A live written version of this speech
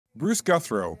Bruce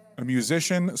Guthro, a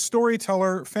musician,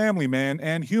 storyteller, family man,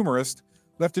 and humorist,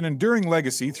 left an enduring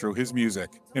legacy through his music.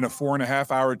 In a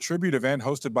 4.5-hour tribute event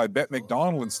hosted by Bette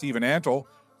McDonald and Stephen Antle,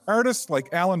 artists like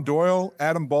Alan Doyle,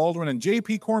 Adam Baldwin, and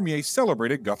J.P. Cormier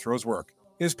celebrated Guthro's work.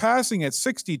 His passing at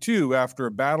 62 after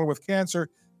a battle with cancer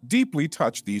deeply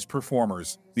touched these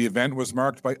performers. The event was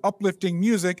marked by uplifting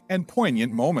music and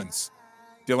poignant moments.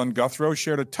 Dylan Guthro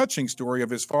shared a touching story of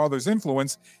his father's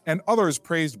influence, and others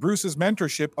praised Bruce's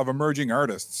mentorship of emerging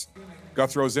artists.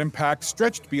 Guthro's impact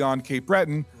stretched beyond Cape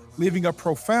Breton, leaving a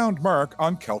profound mark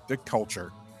on Celtic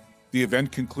culture. The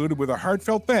event concluded with a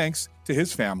heartfelt thanks to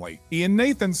his family. Ian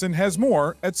Nathanson has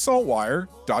more at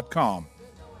SaltWire.com.